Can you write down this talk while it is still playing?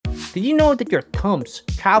Did you know that your thumbs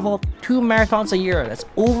travel 2 marathons a year? That's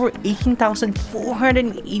over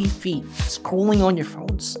 18,480 feet scrolling on your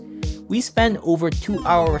phones. We spend over 2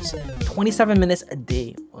 hours, 27 minutes a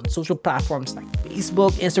day on social platforms like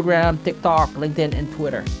Facebook, Instagram, TikTok, LinkedIn, and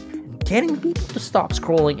Twitter. And getting people to stop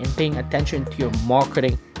scrolling and paying attention to your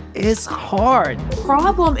marketing is hard. The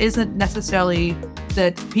problem isn't necessarily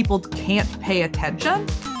that people can't pay attention.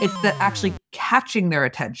 It's that actually catching their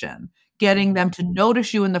attention, getting them to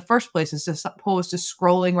notice you in the first place as opposed to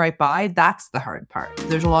scrolling right by. That's the hard part.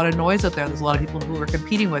 There's a lot of noise out there. There's a lot of people who are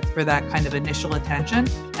competing with for that kind of initial attention.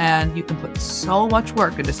 And you can put so much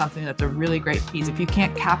work into something that's a really great piece. If you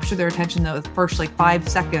can't capture their attention in the first 5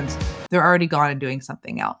 seconds, they're already gone and doing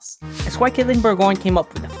something else. That's why Katelyn Bourgoin came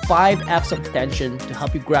up with the 5 F's of attention to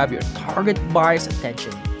help you grab your target buyer's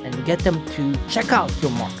attention and get them to check out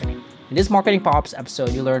your marketing. In this Marketing Pops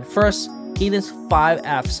episode, you learn first, Katelyn's 5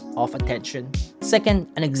 F's of attention. Second,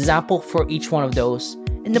 an example for each one of those.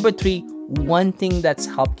 And number 3, one thing that's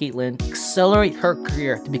helped Katelyn accelerate her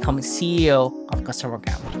career to become CEO of Customer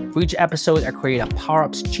Account. For each episode, I create a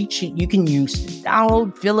Power-Ups cheat sheet you can use to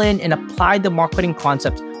download, fill in, and apply the marketing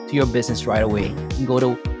concepts to your business right away. You can go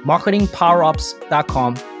to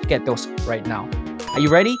marketingpowerups.com to get those right now. Are you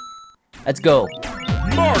ready? Let's go.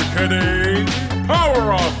 Marketing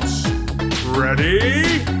Power-Ups.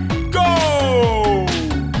 Ready? Go!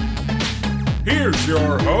 Here's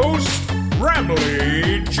your host,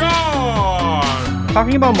 Ramley John.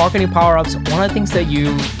 Talking about marketing power-ups, one of the things that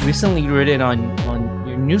you recently written on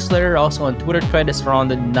your newsletter, also on Twitter thread, is around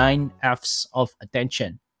the 9 F's of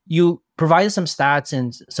attention. You provided some stats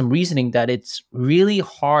and some reasoning that it's really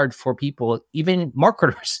hard for people, even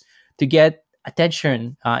marketers, to get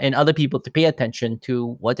attention and other people to pay attention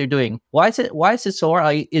to what they're doing. Why is it so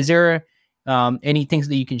hard? Is there any things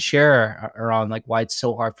that you can share around why it's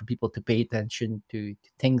so hard for people to pay attention to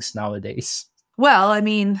things nowadays? Well, I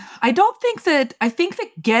mean, I think that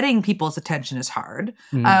getting people's attention is hard.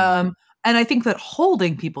 And I think that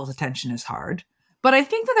holding people's attention is hard. But I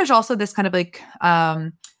think that there's also this kind of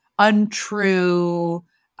untrue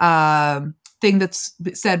thing that's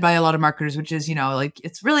said by a lot of marketers, which is,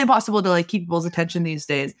 it's really impossible to keep people's attention these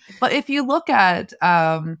days. But if you look at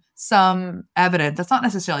some evidence, that's not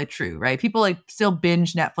necessarily true, right? People still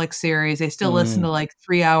binge Netflix series. They still listen to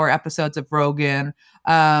 3-hour episodes of Rogan.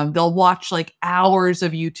 They'll watch hours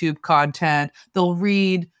of YouTube content. They'll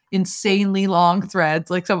read insanely long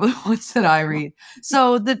threads, like some of the ones that I read.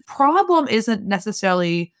 So the problem isn't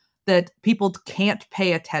necessarily that people can't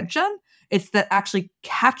pay attention. It's that actually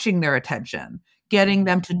catching their attention, getting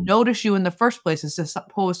them to notice you in the first place as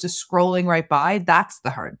opposed to scrolling right by. That's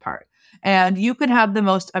the hard part. And you can have the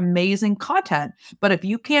most amazing content, but if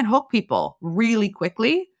you can't hook people really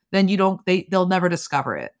quickly, then they'll never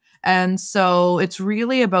discover it. And so it's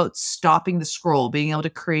really about stopping the scroll, being able to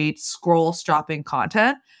create scroll stopping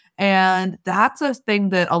content. And that's a thing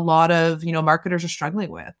that a lot of, marketers are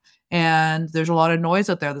struggling with. And there's a lot of noise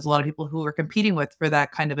out there. There's a lot of people who are competing with for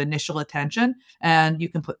that kind of initial attention. And you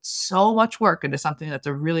can put so much work into something that's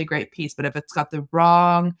a really great piece. But if it's got the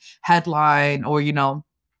wrong headline or,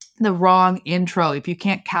 the wrong intro, if you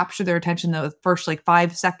can't capture their attention in the first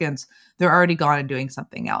 5 seconds, they're already gone and doing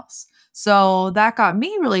something else. So that got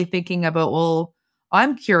me really thinking about, well,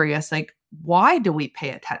 I'm curious, why do we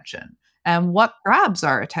pay attention? And what grabs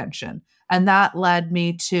our attention? And that led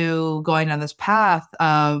me to going on this path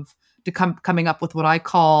of coming up with what I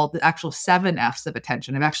call the actual 7 F's of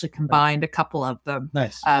attention. I've actually combined a couple of them.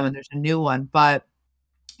 Nice. And there's a new one, but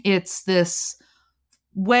it's this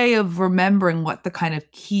way of remembering what the kind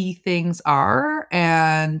of key things are.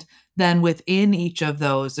 And then within each of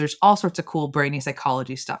those, there's all sorts of cool brainy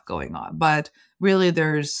psychology stuff going on. But really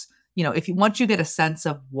there's, once you get a sense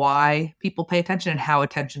of why people pay attention and how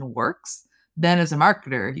attention works, then as a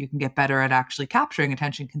marketer, you can get better at actually capturing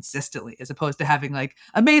attention consistently, as opposed to having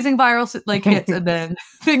amazing viral hits and then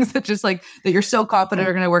things that just that you're so confident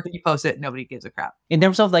are going to work and you post it, nobody gives a crap. In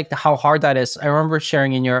terms of how hard that is, I remember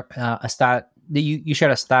sharing in your a stat that you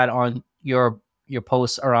shared a stat on your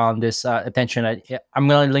post around this attention. I'm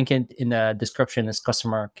going to link it in the description. It's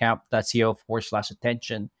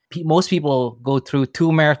customercamp.co/attention. Most people go through 2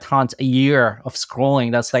 marathons a year of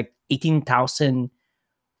scrolling. That's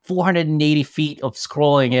 18,480 feet of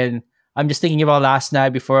scrolling. And I'm just thinking about last night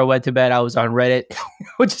before I went to bed, I was on Reddit.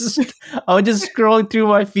 I was just scrolling through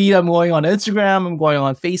my feed. I'm going on Instagram. I'm going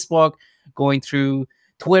on Facebook, going through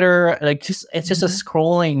Twitter, like it's just a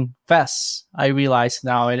scrolling fest. I realize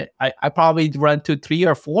now, and I probably run to 3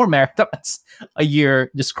 or 4 marathons a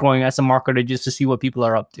year just scrolling as a marketer just to see what people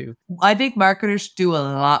are up to. I think marketers do a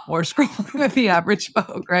lot more scrolling than the average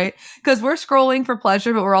folk, right? Because we're scrolling for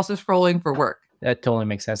pleasure, but we're also scrolling for work. That totally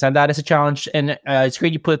makes sense, and that is a challenge. And it's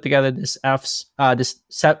great you put together this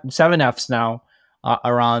seven Fs now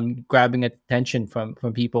around grabbing attention from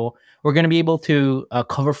people. We're going to be able to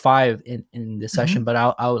cover 5 in this session, but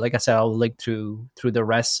I'll like I said, I'll link through the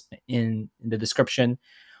rest in the description.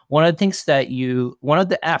 One of the things one of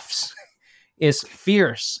the Fs is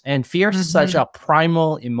fears, and fears is such a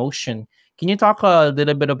primal emotion. Can you talk a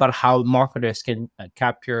little bit about how marketers can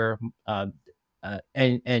capture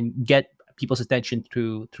and get people's attention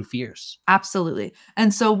through fears? Absolutely.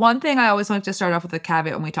 And so one thing I always like to start off with a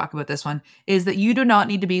caveat when we talk about this one is that you do not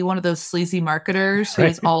need to be one of those sleazy marketers who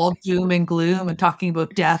is all doom and gloom and talking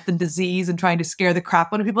about death and disease and trying to scare the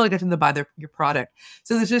crap out of people to get them to buy your product.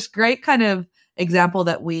 So there's this great kind of example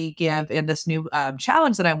that we give in this new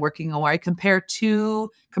challenge that I'm working on where I compare 2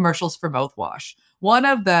 commercials for mouthwash. One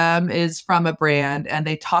of them is from a brand and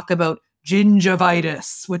they talk about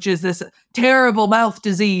gingivitis, which is this terrible mouth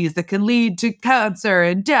disease that can lead to cancer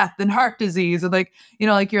and death and heart disease. And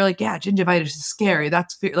you're like, yeah, gingivitis is scary.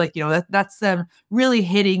 That's that's them really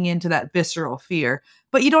hitting into that visceral fear.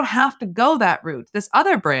 But you don't have to go that route. This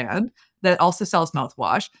other brand that also sells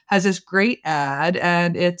mouthwash has this great ad,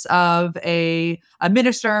 and it's of a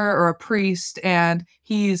minister or a priest, and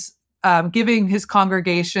he's giving his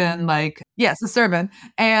congregation a sermon,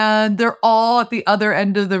 and they're all at the other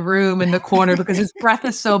end of the room in the corner because his breath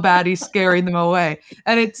is so bad he's scaring them away.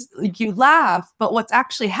 And it's like you laugh, but what's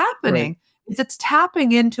actually happening is it's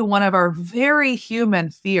tapping into one of our very human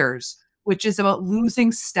fears, which is about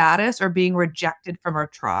losing status or being rejected from our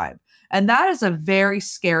tribe. And that is a very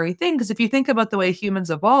scary thing, because if you think about the way humans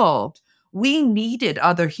evolved, we needed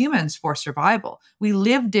other humans for survival. We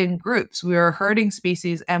lived in groups. We were a herding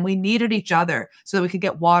species, and we needed each other so that we could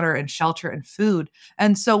get water and shelter and food.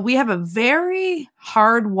 And so we have a very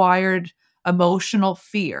hardwired emotional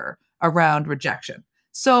fear around rejection.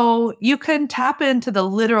 So you can tap into the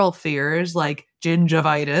literal fears like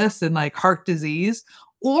gingivitis and like heart disease,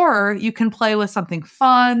 or you can play with something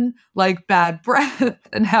fun like bad breath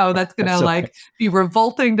and how that's going to be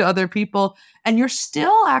revolting to other people. And you're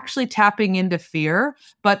still actually tapping into fear,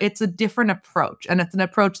 but it's a different approach. And it's an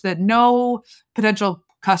approach that no potential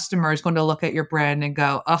customer is going to look at your brand and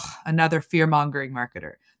go, ugh, another fear-mongering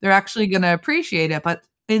marketer. They're actually going to appreciate it, but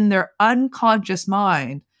in their unconscious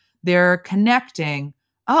mind, they're connecting,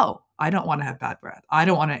 oh, I don't want to have bad breath. I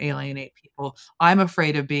don't want to alienate people. I'm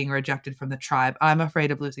afraid of being rejected from the tribe. I'm afraid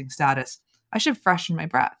of losing status. I should freshen my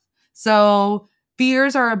breath. So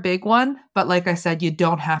fears are a big one, but like I said, you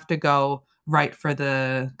don't have to go right for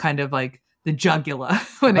the kind of like the jugular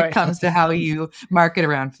when it comes to how you market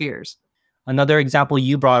around fears. Another example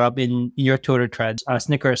you brought up in your Twitter threads,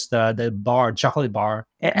 Snickers, the bar, chocolate bar.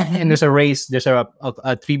 And there's a race. There's a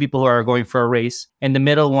 3 people who are going for a race. And the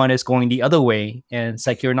middle one is going the other way. And it's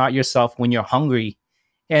like you're not yourself when you're hungry.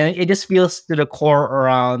 And it just feels to the core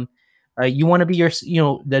around you want to be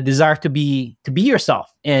the desire to be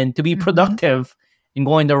yourself and to be productive and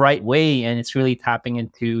going the right way. And it's really tapping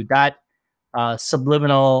into that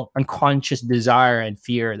subliminal, unconscious desire and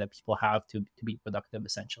fear that people have to be productive,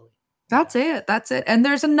 essentially. That's it. And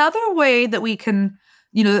there's another way that we can,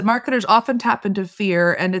 that marketers often tap into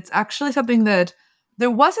fear. And it's actually something that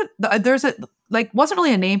wasn't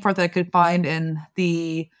really a name for it that I could find in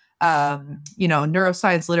the,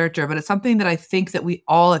 neuroscience literature, but it's something that I think that we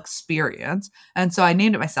all experience. And so I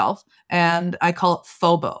named it myself, and I call it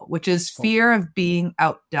FOBO, which is fear of being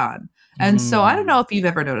outdone. And so I don't know if you've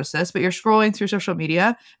ever noticed this, but you're scrolling through social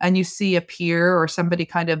media and you see a peer or somebody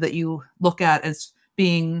kind of that you look at as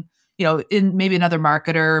being, in maybe another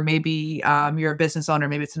marketer, maybe you're a business owner,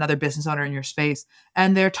 maybe it's another business owner in your space,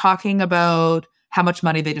 and they're talking about how much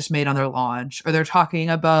money they just made on their launch, or they're talking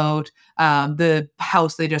about the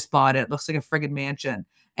house they just bought. It looks like a friggin' mansion.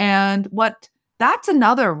 And that's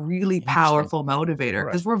another really powerful motivator,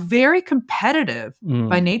 because we're very competitive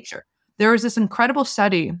by nature. There was this incredible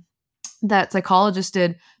study that psychologists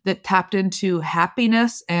did that tapped into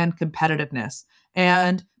happiness and competitiveness.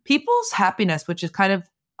 And people's happiness, which is kind of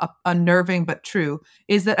unnerving but true,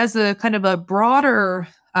 is that as a kind of a broader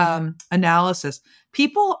analysis,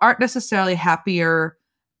 people aren't necessarily happier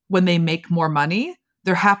when they make more money.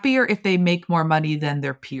 They're happier if they make more money than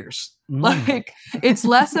their peers. It's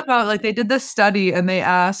less about they did this study and they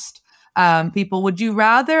asked people, would you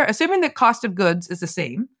rather, assuming the cost of goods is the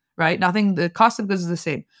same, right? The cost of goods is the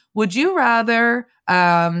same. Would you rather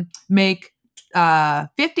make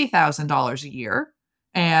 $50,000 a year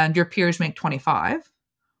and your peers make 25,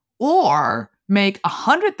 or make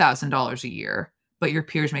 $100,000 a year, but your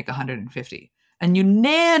peers make 150. And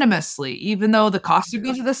unanimously, even though the cost of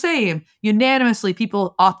goods are the same, unanimously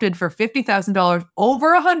people opted for $50,000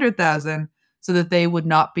 over $100,000 so that they would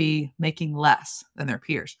not be making less than their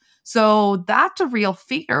peers. So that's a real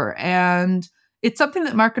fear. And it's something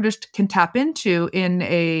that marketers can tap into in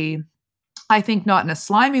a, I think, not in a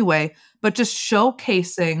slimy way, but just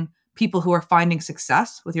showcasing people who are finding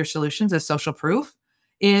success with your solutions as social proof.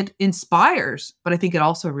 It inspires, but I think it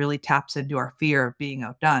also really taps into our fear of being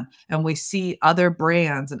outdone. And we see other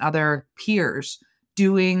brands and other peers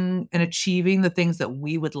doing and achieving the things that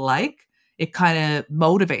we would like. It kind of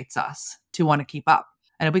motivates us to want to keep up.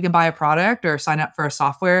 And if we can buy a product or sign up for a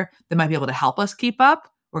software that might be able to help us keep up,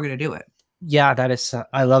 we're going to do it. Yeah, that is,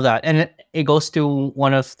 I love that. And it goes to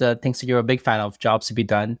one of the things that you're a big fan of, jobs to be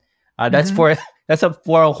done. That's for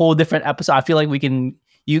a whole different episode. I feel like we can,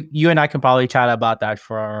 you and I can probably chat about that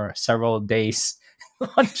for several days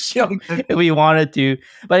on the show if we wanted to.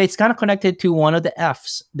 But it's kind of connected to one of the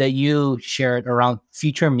F's that you shared around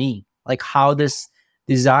future me, like how this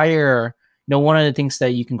desire, one of the things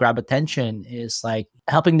that you can grab attention is like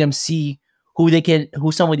helping them see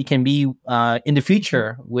who somebody can be in the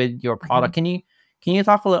future with your product. Can you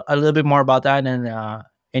talk a little bit more about that and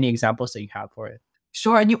any examples that you have for it?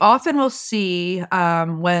 Sure. And you often will see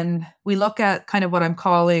when we look at kind of what I'm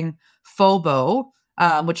calling FOBO,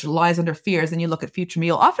 which lies under fears, and you look at future me,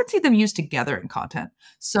 you'll often see them used together in content.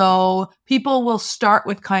 So people will start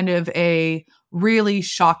with kind of a really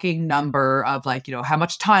shocking number of like, how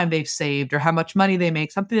much time they've saved or how much money they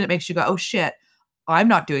make, something that makes you go, oh shit, I'm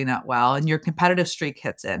not doing that well. And your competitive streak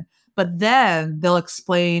hits in. But then they'll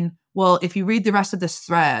explain, well, if you read the rest of this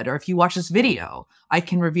thread or if you watch this video, I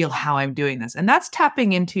can reveal how I'm doing this. And that's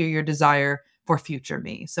tapping into your desire for future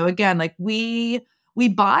me. So again, like we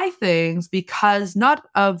buy things because not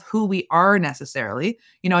of who we are necessarily.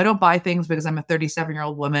 I don't buy things because I'm a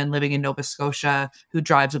 37-year-old woman living in Nova Scotia who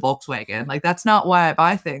drives a Volkswagen. Like that's not why I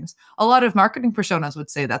buy things. A lot of marketing personas would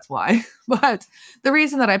say that's why. But the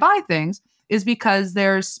reason that I buy things is because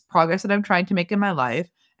there's progress that I'm trying to make in my life.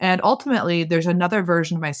 And ultimately, there's another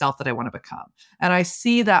version of myself that I want to become. And I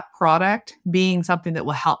see that product being something that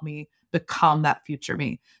will help me become that future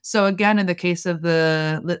me. So again, in the case of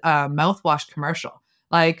the mouthwash commercial,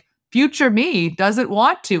 like future me doesn't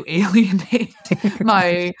want to alienate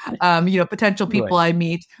my, potential people I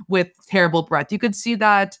meet with terrible breath. You could see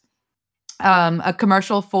that a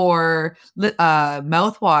commercial for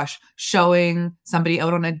mouthwash showing somebody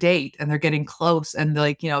out on a date and they're getting close and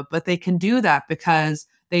but they can do that because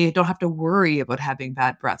they don't have to worry about having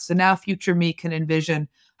bad breath. So now future me can envision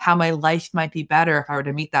how my life might be better if I were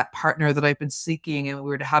to meet that partner that I've been seeking and we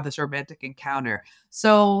were to have this romantic encounter.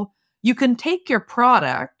 So you can take your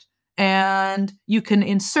product and you can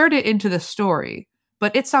insert it into the story,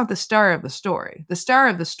 but it's not the star of the story. The star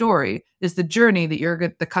of the story is the journey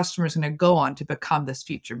that the customer is going to go on to become this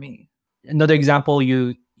future me. Another example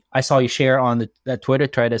I saw you share on the Twitter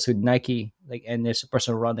thread is with Nike, and there's a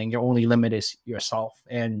person running, your only limit is yourself.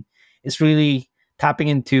 And it's really tapping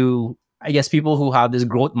into, I guess, people who have this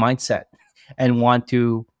growth mindset and want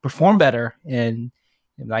to perform better. And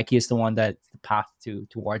Nike is the one that's the path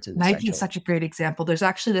towards it. Nike is such a great example. There's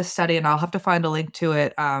actually this study, and I'll have to find a link to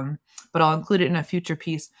it, but I'll include it in a future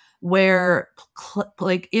piece, where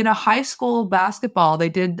like in a high school basketball, they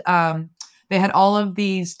did, they had all of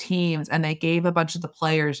these teams and they gave a bunch of the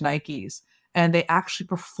players Nikes and they actually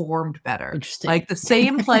performed better. Interesting. Like the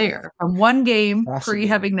same player from one game pre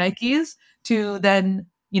having Nikes to then,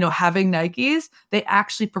 having Nikes, they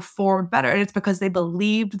actually performed better. And it's because they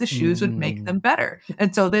believed the shoes would make them better.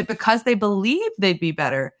 And so because they believed they'd be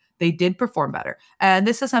better, they did perform better. And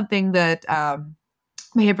this is something that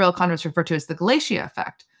behavioral economists refer to as the Glacier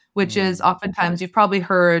effect, which is oftentimes you've probably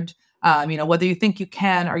heard, whether you think you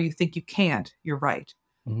can or you think you can't, you're right.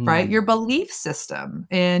 Right? Your belief system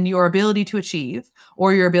and your ability to achieve,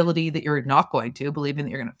 or your ability that you're not going to, believing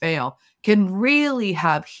that you're going to fail, can really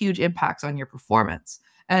have huge impacts on your performance.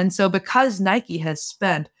 And so because Nike has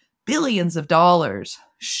spent billions of dollars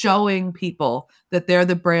showing people that they're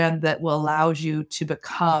the brand that will allow you to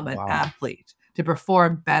become an athlete, to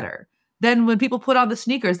perform better, then when people put on the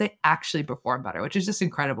sneakers, they actually perform better, which is just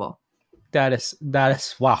incredible. That is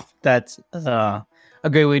wow. That's a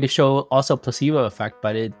great way to show also placebo effect,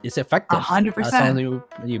 but it's effective. 100%. As long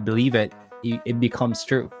as you believe it, it becomes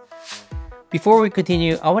true. Before we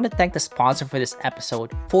continue, I want to thank the sponsor for this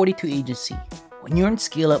episode, 42 Agency. When you're in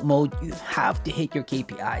scale-up mode, you have to hit your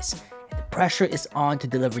KPIs, and the pressure is on to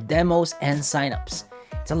deliver demos and signups.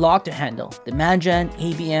 It's a lot to handle. Demand gen,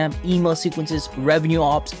 ABM, email sequences, revenue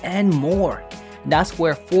ops, and more. And that's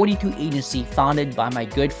where 42 Agency, founded by my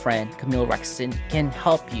good friend Camille Rexton, can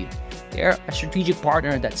help you. They're a strategic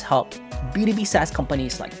partner that's helped B2B SaaS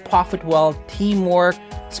companies like Profitwell, Teamwork,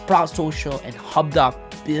 Sprout Social, and HubDoc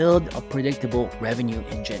build a predictable revenue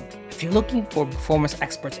engine. If you're looking for performance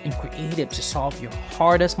experts and creatives to solve your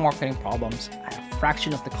hardest marketing problems at a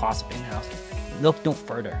fraction of the cost of in-house, look no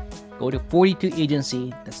further. Go to 42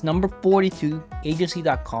 Agency, that's number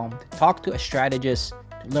 42agency.com, to talk to a strategist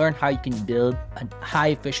to learn how you can build a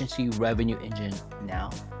high-efficiency revenue engine now.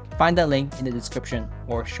 Find that link in the description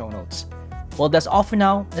or show notes. Well, that's all for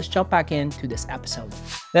now. Let's jump back into this episode.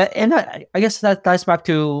 And I guess that ties back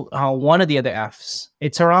to one of the other Fs.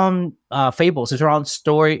 It's around fables. It's around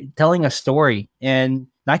telling a story. And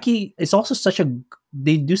Nike is also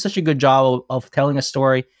they do such a good job of telling a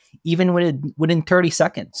story, even within 30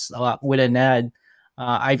 seconds with an ad.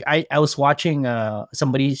 I was watching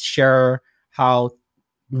somebody share how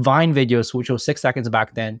Vine videos, which was 6 seconds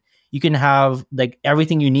back then, you can have like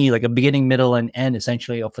everything you need, like a beginning, middle, and end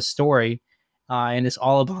essentially of a story. And it's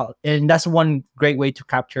all about, and that's one great way to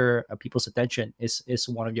capture people's attention is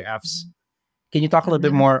one of your Fs. Can you talk a little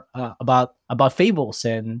bit more about fables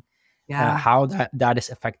and how that is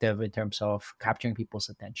effective in terms of capturing people's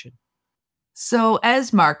attention? So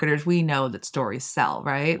as marketers, we know that stories sell,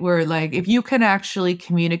 right? We're like, if you can actually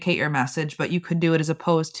communicate your message, but you can do it as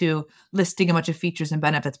opposed to listing a bunch of features and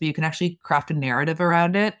benefits, but you can actually craft a narrative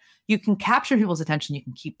around it. You can capture people's attention, you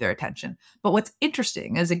can keep their attention. But what's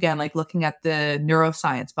interesting is, again, like looking at the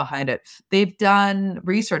neuroscience behind it, they've done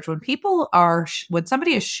research when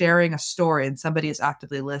somebody is sharing a story and somebody is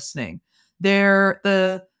actively listening,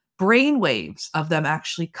 the brain waves of them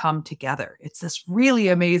actually come together. It's this really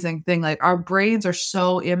amazing thing. Like our brains are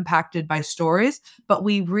so impacted by stories, but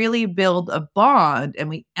we really build a bond and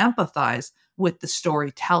we empathize with the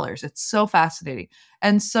storytellers. It's so fascinating.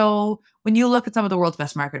 And so when you look at some of the world's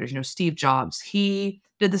best marketers, Steve Jobs, he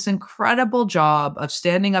did this incredible job of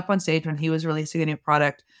standing up on stage when he was releasing a new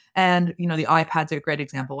product. And, the iPad's a great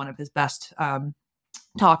example, one of his best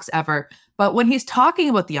talks ever. But when he's talking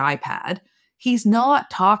about the iPad, he's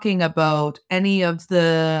not talking about any of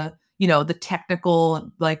the, the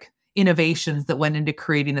technical innovations that went into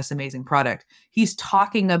creating this amazing product. He's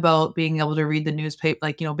talking about being able to read the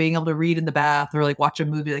newspaper, being able to read in the bath or watch a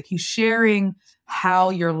movie. He's sharing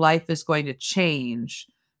how your life is going to change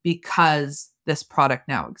because this product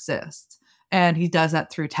now exists. And he does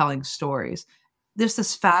that through telling stories. There's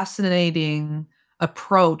this fascinating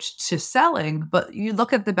approach to selling, but you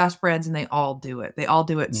look at the best brands and they all do it. They all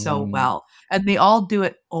do it so well. And they all do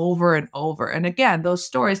it over and over. And again, those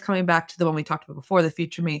stories, coming back to the one we talked about before, the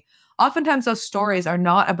Future Me, oftentimes those stories are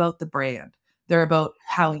not about the brand. They're about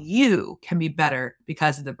how you can be better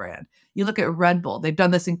because of the brand. You look at Red Bull, they've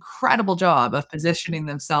done this incredible job of positioning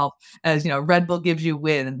themselves as, Red Bull gives you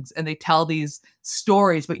wins, and they tell these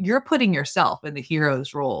stories, but you're putting yourself in the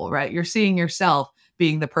hero's role, right? You're seeing yourself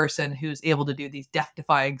being the person who's able to do these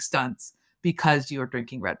death-defying stunts because you're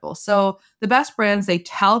drinking Red Bull. So the best brands, they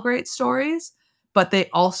tell great stories, but they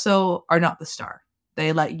also are not the star.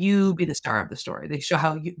 They let you be the star of the story. They show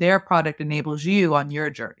how their product enables you on your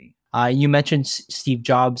journey. You mentioned Steve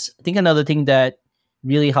Jobs. I think another thing that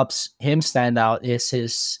really helps him stand out is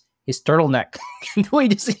his turtleneck. The way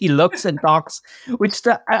he looks and talks, which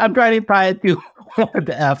I'm trying to apply it to one of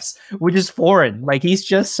the Fs, which is foreign. He's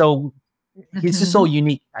just so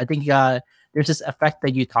unique. I think there's this effect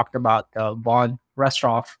that you talked about, the Von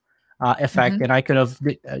Restroff effect, and I could have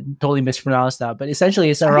totally mispronounced that. But essentially,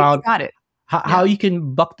 it's around how you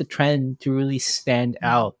can buck the trend to really stand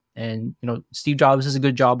out. And Steve Jobs does a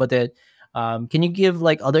good job with it. Can you give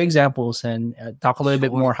other examples and talk a little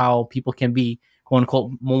bit more how people can be, quote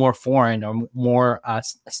unquote, more foreign or more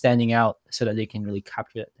standing out so that they can really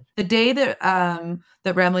capture it? The day that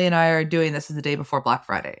Ramley and I are doing this is the day before Black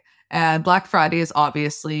Friday. And Black Friday is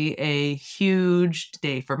obviously a huge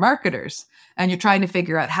day for marketers. And you're trying to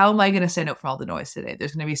figure out, how am I going to stand out from all the noise today?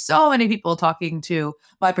 There's going to be so many people talking to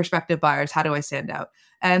my prospective buyers. How do I stand out?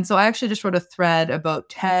 And so I actually just wrote a thread about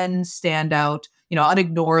 10 standout,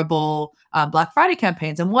 unignorable Black Friday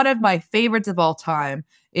campaigns. And one of my favorites of all time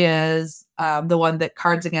is the one that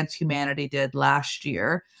Cards Against Humanity did last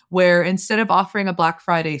year, where instead of offering a Black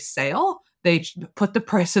Friday sale, they put the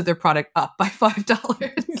price of their product up by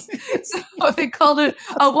 $5. So they called it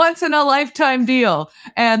a once in a lifetime deal.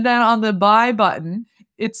 And then on the buy button,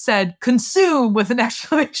 it said consume with an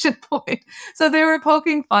exclamation point. So they were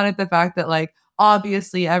poking fun at the fact that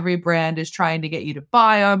Obviously, every brand is trying to get you to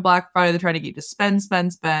buy on Black Friday. They're trying to get you to spend.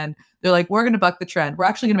 They're like, we're going to buck the trend. We're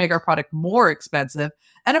actually going to make our product more expensive.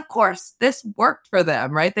 And of course, this worked for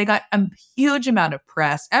them, right? They got a huge amount of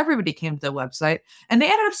press. Everybody came to the website and they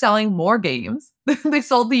ended up selling more games than they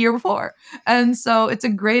sold the year before. And so it's a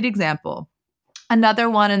great example. Another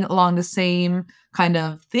one along the same kind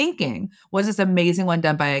of thinking was this amazing one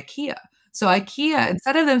done by IKEA. So IKEA,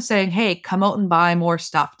 instead of them saying, hey, come out and buy more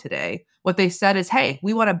stuff today, what they said is, hey,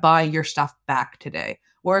 we want to buy your stuff back today.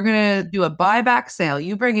 We're going to do a buyback sale.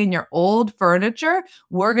 You bring in your old furniture.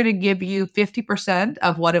 We're going to give you 50%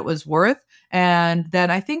 of what it was worth. And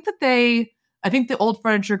then I think the old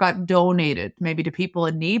furniture got donated maybe to people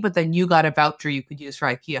in need, but then you got a voucher you could use for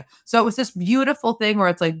IKEA. So it was this beautiful thing where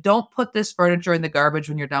it's like, don't put this furniture in the garbage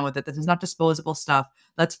when you're done with it. This is not disposable stuff.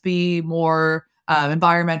 Let's be more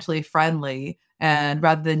environmentally friendly. And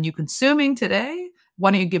rather than you consuming today, why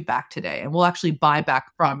don't you give back today? And we'll actually buy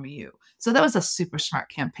back from you. So that was a super smart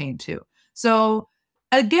campaign too. So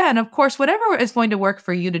again, of course, whatever is going to work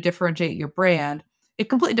for you to differentiate your brand, it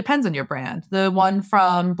completely depends on your brand. The one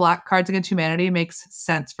from Black Cards Against Humanity makes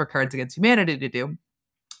sense for Cards Against Humanity to do.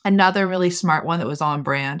 Another really smart one that was on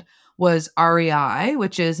brand was REI,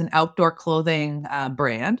 which is an outdoor clothing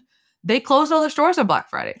brand. They closed all their stores on Black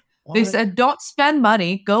Friday. What? They said, don't spend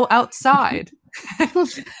money, go outside.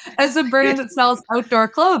 As a brand that sells outdoor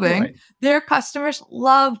clothing, right. Their customers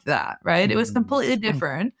loved that, right? It was completely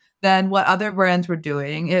different than what other brands were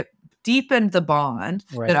doing. It deepened the bond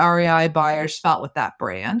that REI buyers felt with that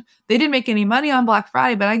brand. They didn't make any money on Black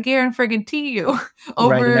Friday, but I guarantee you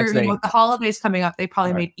over the holidays coming up, they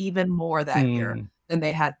probably made even more that year than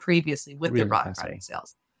they had previously with their Black Friday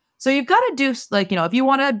sales. So you've got to do, like, if you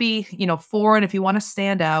want to be, foreign, if you want to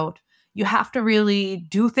stand out, you have to really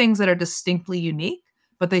do things that are distinctly unique,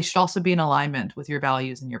 but they should also be in alignment with your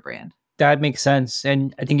values and your brand. That makes sense.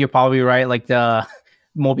 And I think you're probably right. Like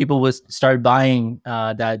more people will start buying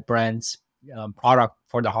that brand's product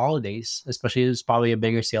for the holidays, especially it's probably a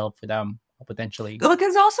bigger sale for them potentially.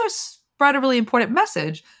 Because also spread a really important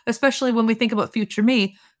message, especially when we think about future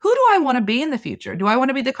me. Who do I want to be in the future? Do I want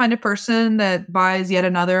to be the kind of person that buys yet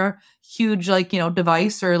another huge,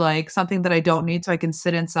 device or something that I don't need so I can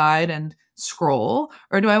sit inside and scroll?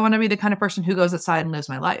 Or do I want to be the kind of person who goes outside and lives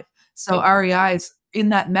my life? So REI is in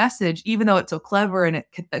that message, even though it's so clever and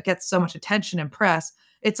it gets so much attention and press,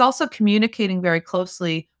 it's also communicating very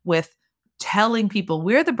closely with telling people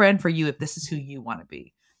we're the brand for you if this is who you want to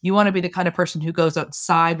be. You want to be the kind of person who goes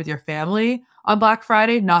outside with your family on Black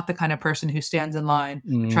Friday, not the kind of person who stands in line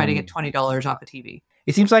to try to get $20 off a TV.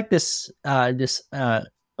 It seems like this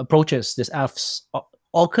approaches, this Fs,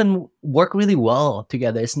 all can work really well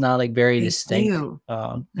together. It's not very distinct.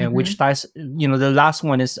 And which ties, the last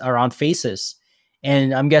one is around faces.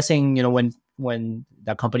 And I'm guessing, when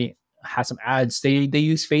that company has some ads, they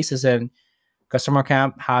use faces, and Customer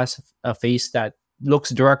Camp has a face that looks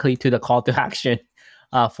directly to the call to action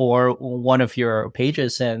for one of your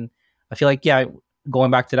pages. And I feel like,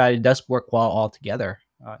 going back to that, it does work well all together,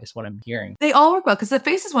 is what I'm hearing. They all work well because the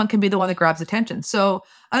faces one can be the one that grabs attention. So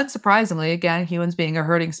unsurprisingly, again, humans being a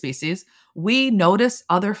herding species, we notice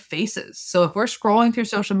other faces. So if we're scrolling through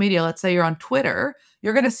social media, let's say you're on Twitter,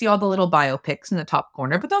 you're going to see all the little biopics in the top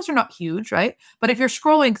corner, but those are not huge, right? But if you're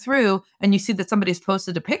scrolling through and you see that somebody's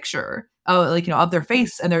posted a picture of their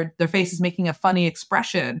face and their face is making a funny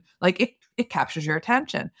expression, it captures your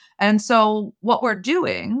attention. And so what we're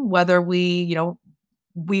doing, whether we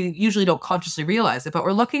usually don't consciously realize it, but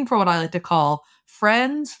we're looking for what I like to call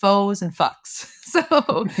friends, foes, and fucks.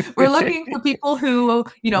 So we're looking for people who,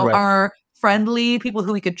 are friendly, people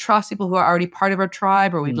who we could trust, people who are already part of our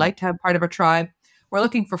tribe or we'd like to have part of our tribe. We're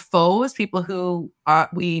looking for foes, people who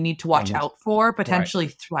we need to watch out for, potentially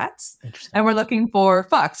threats. And we're looking for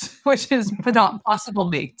fucks, which is not possible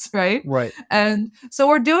mates, right? Right. And so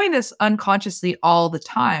we're doing this unconsciously all the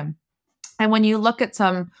time. And when you look at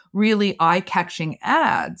some really eye-catching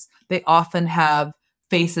ads, they often have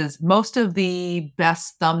faces. Most of the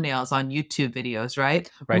best thumbnails on YouTube videos,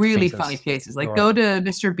 right? Really faces. Funny faces. Go to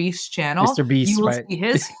Mr. Beast's channel. Mr. Beast, you will see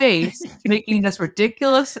his face making this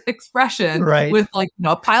ridiculous expression with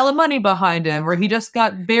a pile of money behind him, where he just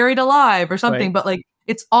got buried alive or something. But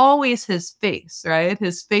it's always his face, right?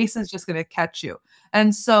 His face is just going to catch you.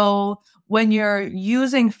 And so when you're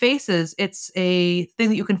using faces, it's a thing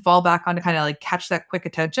that you can fall back on to kind of catch that quick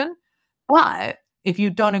attention. But if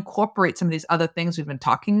you don't incorporate some of these other things we've been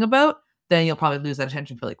talking about, then you'll probably lose that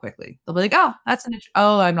attention really quickly. They'll be like, oh,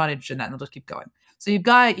 I'm not interested in that. And they'll just keep going. So you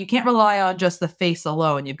can't rely on just the face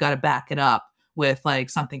alone. You've got to back it up with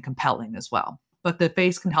something compelling as well. But the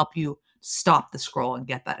face can help you stop the scroll and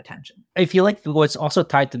get that attention. I feel like what's also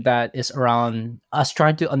tied to that is around us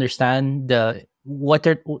trying to understand the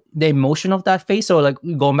emotion of that face. So like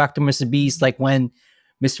going back to Mr. Beast, like when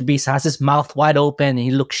Mr. Beast has his mouth wide open and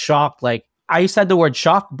he looks shocked. Like I said the word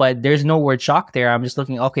shock, but there's no word shock there. I'm just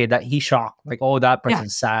looking, okay, that he's shocked. Like, oh, that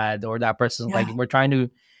person's sad, or that person like we're trying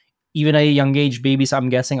to, even at a young age, babies, I'm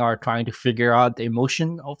guessing, are trying to figure out the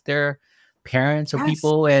emotion of their parents or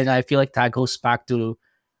people. And I feel like that goes back to,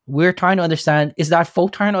 we're trying to understand, is that foe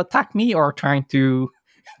trying to attack me or trying to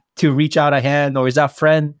reach out a hand, or is that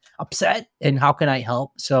friend upset and how can I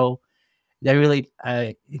help? So that really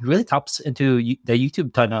it really taps into the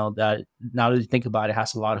YouTube tunnel that, now that you think about it,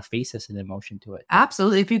 has a lot of faces and emotion to it.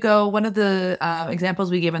 Absolutely. If you go, one of the examples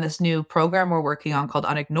we give in this new program we're working on called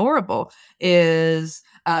Un-Ignorable is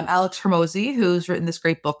Alex Hormozi, who's written this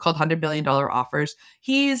great book called $100 Billion Offers.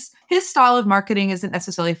 His style of marketing isn't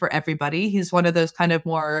necessarily for everybody. He's one of those kind of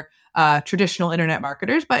more traditional internet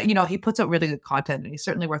marketers, but he puts out really good content and he's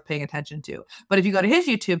certainly worth paying attention to. But if you go to his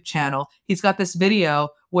YouTube channel, he's got this video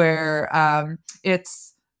where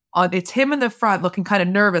it's him in the front looking kind of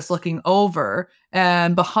nervous, looking over,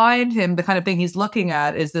 and behind him, the kind of thing he's looking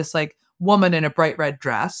at is this like woman in a bright red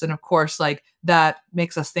dress. And of course, like that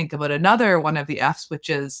makes us think about another one of the F's, which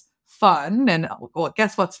is fun. And well,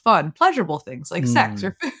 guess what's fun? Pleasurable things like sex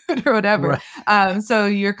or food or whatever. Right. So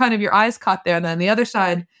you're kind of, your eyes caught there. And then the other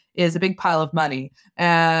side is a big pile of money.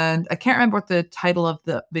 And I can't remember what the title of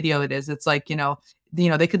the video it is. It's like,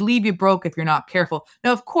 they could leave you broke if you're not careful.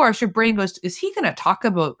 Now, of course, your brain goes, is he going to talk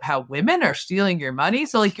about how women are stealing your money?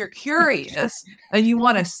 So like you're curious and you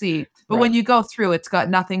want to see. But when you go through, it's got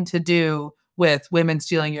nothing to do with women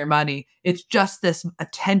stealing your money. It's just this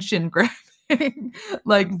attention grabbing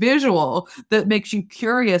like visual that makes you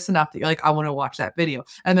curious enough that you're like, I want to watch that video.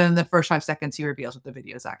 And then in the first 5 seconds, he reveals what the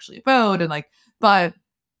video is actually about. And like, but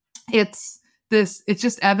it's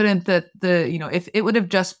just evident that if it would have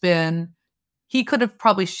just been, he could have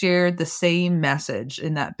probably shared the same message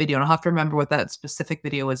in that video. And I'll have to remember what that specific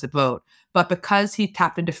video was about. But because he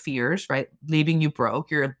tapped into fears, right? Leaving you broke,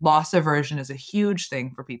 your loss aversion is a huge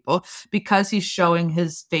thing for people. Because he's showing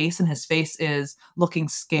his face and his face is looking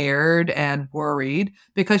scared and worried.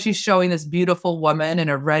 Because he's showing this beautiful woman in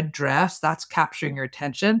a red dress, that's capturing your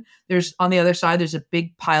attention. There's, on the other side, there's a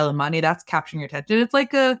big pile of money, that's capturing your attention. It's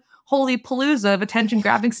like a holy palooza of attention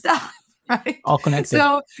grabbing stuff. Right? All connected.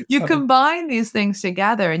 So you combine these things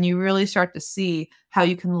together and you really start to see how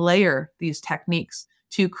you can layer these techniques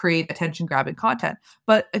to create attention grabbing content.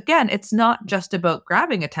 But again, it's not just about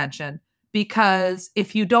grabbing attention, because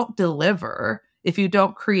if you don't deliver, if you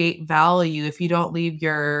don't create value, if you don't leave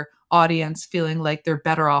your audience feeling like they're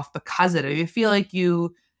better off because of it, you feel like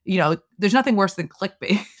there's nothing worse than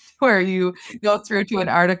clickbait, where you go through to an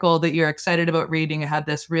article that you're excited about reading and had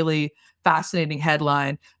this really fascinating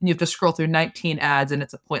headline and you have to scroll through 19 ads and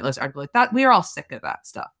it's a pointless article like that. We are all sick of that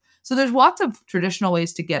stuff. So there's lots of traditional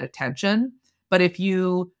ways to get attention, but if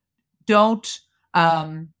you don't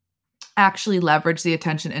actually leverage the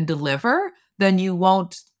attention and deliver, then you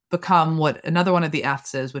won't become what another one of the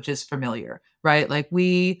F's is, which is familiar, right? Like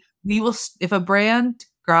we will, if a brand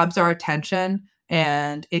grabs our attention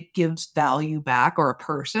and it gives value back, or a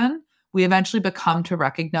person, we eventually become to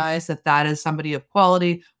recognize that that is somebody of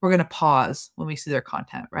quality. We're going to pause when we see their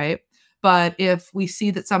content, right? But if we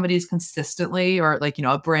see that somebody is consistently, or like,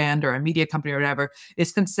 a brand or a media company or whatever,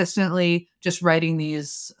 is consistently just writing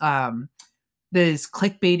these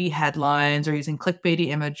clickbaity headlines or using clickbaity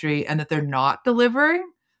imagery, and that they're not delivering,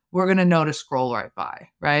 we're going to know to scroll right by,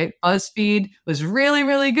 right? BuzzFeed was really,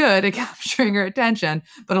 really good at capturing your attention,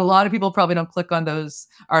 but a lot of people probably don't click on those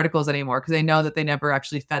articles anymore because they know that they never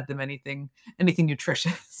actually fed them anything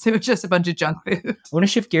nutritious. It was just a bunch of junk food. I want to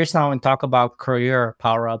shift gears now and talk about career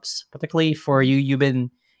power-ups, particularly for you. You've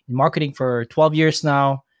been in marketing for 12 years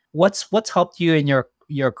now. What's helped you in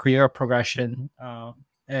your career progression?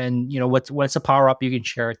 And what's a power-up you can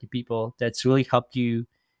share to people that's really helped you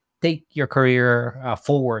take your career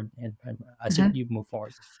forward and as you move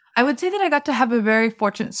forward? I would say that I got to have a very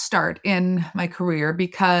fortunate start in my career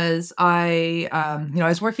because I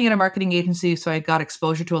was working in a marketing agency, so I got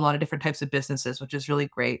exposure to a lot of different types of businesses, which is really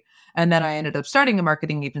great. And then I ended up starting a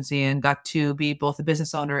marketing agency and got to be both a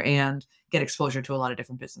business owner and get exposure to a lot of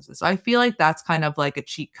different businesses. So I feel like that's kind of like a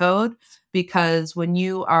cheat code, because when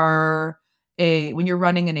you're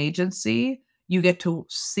running an agency, you get to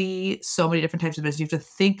see so many different types of business. You have to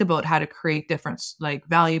think about how to create different like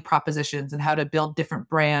value propositions and how to build different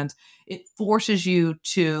brands. It forces you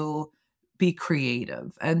to be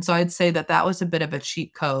creative. And so I'd say that was a bit of a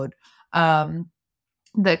cheat code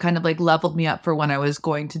that kind of like leveled me up for when I was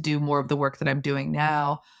going to do more of the work that I'm doing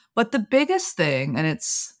now. But the biggest thing, and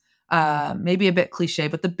it's maybe a bit cliche,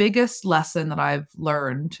 but the biggest lesson that I've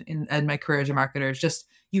learned in my career as a marketer is just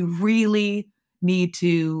you really need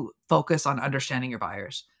to focus on understanding your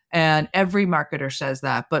buyers. And every marketer says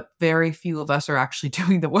that, but very few of us are actually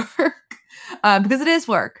doing the work because it is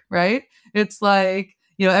work, right? It's like,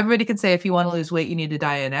 everybody can say if you want to lose weight, you need to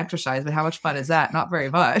diet and exercise, but how much fun is that? Not very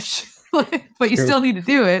much, but you still need to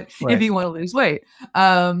do it if you want to lose weight.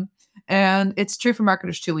 And it's true for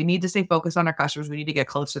marketers too. We need to stay focused on our customers. We need to get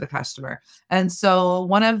close to the customer. And so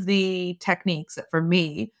one of the techniques that for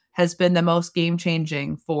me has been the most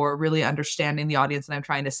game-changing for really understanding the audience that I'm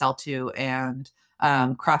trying to sell to and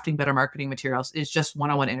crafting better marketing materials is just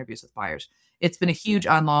one-on-one interviews with buyers. It's been a huge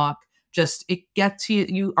unlock. Just it gets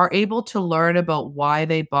you are able to learn about why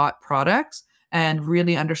they bought products and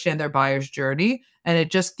really understand their buyer's journey. And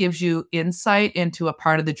it just gives you insight into a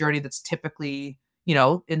part of the journey that's typically,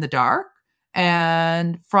 in the dark.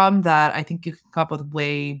 And from that, I think you can come up with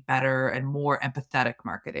way better and more empathetic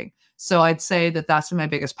marketing. So I'd say that that's been my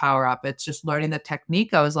biggest power up. It's just learning the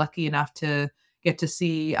technique. I was lucky enough to get to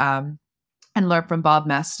see and learn from Bob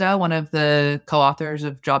Mesta, one of the co-authors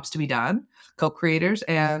of Jobs to Be Done, co-creators.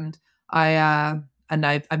 And I'm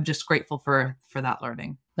just grateful for that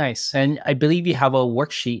learning. Nice. And I believe you have a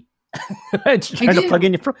worksheet trying to plug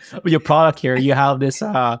in your product here. You have this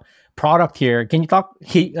product here. Can you talk?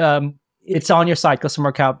 It's on your site,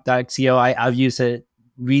 customercap.co. I've used it.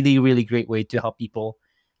 Really, really great way to help people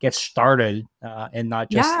get started and not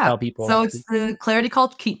just tell people. So it's the Clarity Call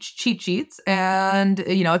cheat sheets. And,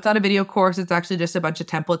 it's not a video course. It's actually just a bunch of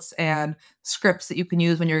templates and scripts that you can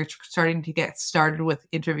use when you're starting to get started with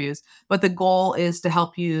interviews. But the goal is to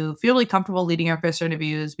help you feel really comfortable leading your first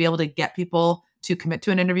interviews, be able to get people to commit to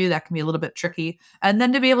an interview that can be a little bit tricky, and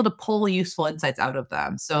then to be able to pull useful insights out of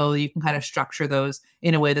them. So you can kind of structure those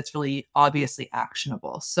in a way that's really obviously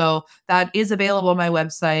actionable. So that is available on my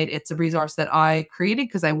website. It's a resource that I created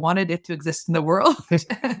because I wanted it to exist in the world.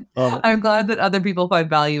 I'm glad that other people find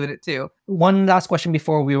value in it too. One last question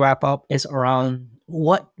before we wrap up is around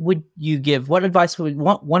what would you give? What advice would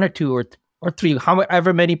one or two or three,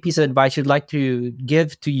 however many pieces of advice you'd like to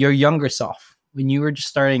give to your younger self when you were just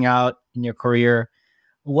starting out in your career?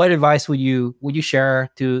 What advice would you share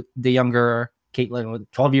to the younger Katelyn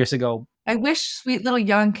 12 years ago? I wish sweet little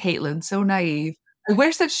young Katelyn, so naive. I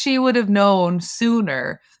wish that she would have known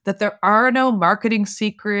sooner that there are no marketing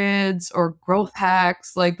secrets or growth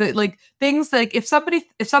hacks, like things like if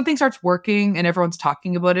something starts working and everyone's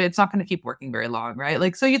talking about it, it's not going to keep working very long, right?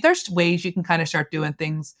 There's ways you can kind of start doing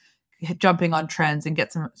things, jumping on trends and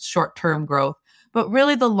get some short-term growth. But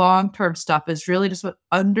really the long-term stuff is really just about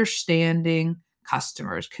understanding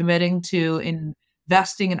customers, committing to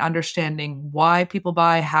investing and understanding why people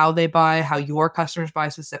buy, how they buy, how your customers buy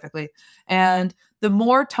specifically. And the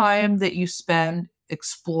more time that you spend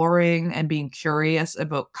exploring and being curious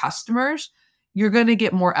about customers, you're going to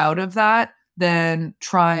get more out of that than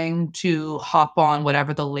trying to hop on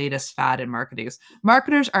whatever the latest fad in marketing is.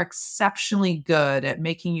 Marketers are exceptionally good at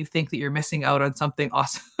making you think that you're missing out on something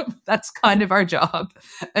awesome. That's kind of our job.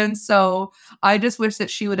 And so I just wish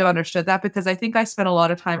that she would have understood that, because I think I spent a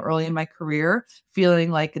lot of time early in my career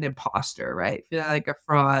feeling like an imposter, right? Feeling like a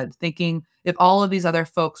fraud, thinking if all of these other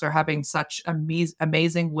folks are having such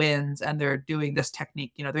amazing wins and they're doing this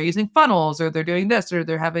technique, they're using funnels or they're doing this, or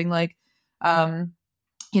they're having like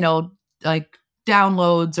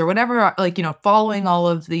downloads or whatever, following all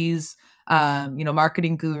of these,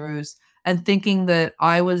 marketing gurus and thinking that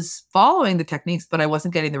I was following the techniques, but I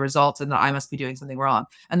wasn't getting the results and that I must be doing something wrong.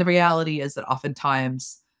 And the reality is that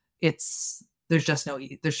oftentimes there's just no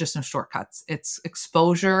shortcuts. It's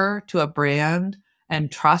exposure to a brand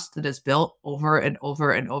and trust that is built over and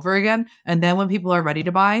over and over again. And then when people are ready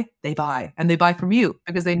to buy, they buy, and they buy from you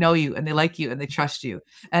because they know you and they like you and they trust you.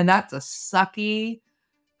 And that's a sucky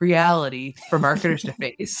reality for marketers to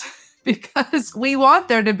face, because we want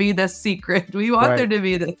there to be this secret. We want there to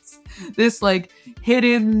be this like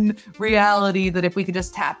hidden reality that if we could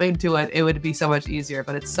just tap into it, it would be so much easier.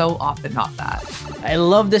 But it's so often not that. I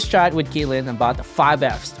love this chat with Katelyn about the 5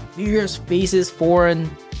 Fs: fears, faces, foreign,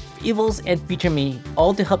 evils, and feature me,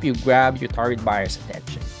 all to help you grab your target buyer's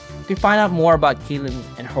attention. You can find out more about Katelyn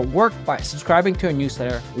and her work by subscribing to her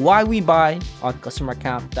newsletter, Why We Buy, on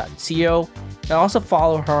customercap.co. And also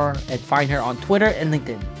follow her and find her on Twitter and LinkedIn.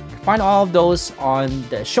 You can find all of those on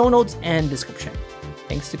the show notes and description.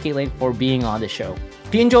 Thanks to Katelyn for being on the show.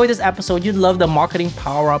 If you enjoyed this episode, you'd love the Marketing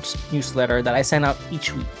Power-Ups newsletter that I send out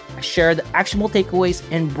each week. I share the actionable takeaways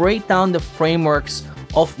and break down the frameworks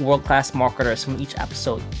of world-class marketers from each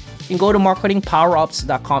episode. You can go to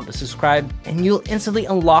marketingpowerups.com to subscribe, and you'll instantly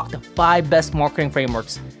unlock the 5 best marketing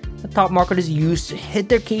frameworks that top marketers use to hit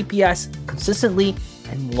their KPIs consistently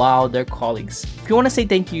and wow their colleagues. If you want to say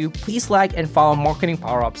thank you, please like and follow Marketing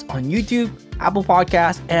Power-Ups on YouTube, Apple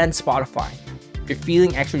Podcasts, and Spotify. If you're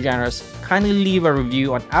feeling extra generous, kindly leave a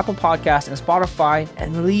review on Apple Podcasts and Spotify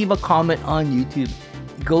and leave a comment on YouTube.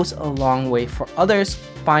 It goes a long way for others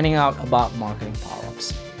finding out about Marketing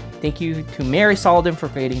Power-Ups. Thank you to Mary Solden for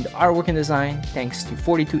creating the artwork and design. Thanks to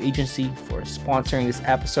 42 Agency for sponsoring this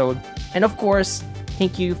episode. And of course,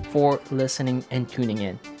 thank you for listening and tuning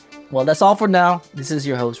in. Well, that's all for now. This is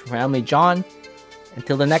your host, Ramley John.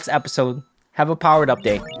 Until the next episode, have a powered up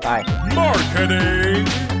day. Bye. Marketing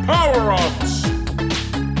Power-Ups.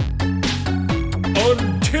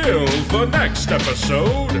 Until the next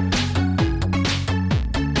episode.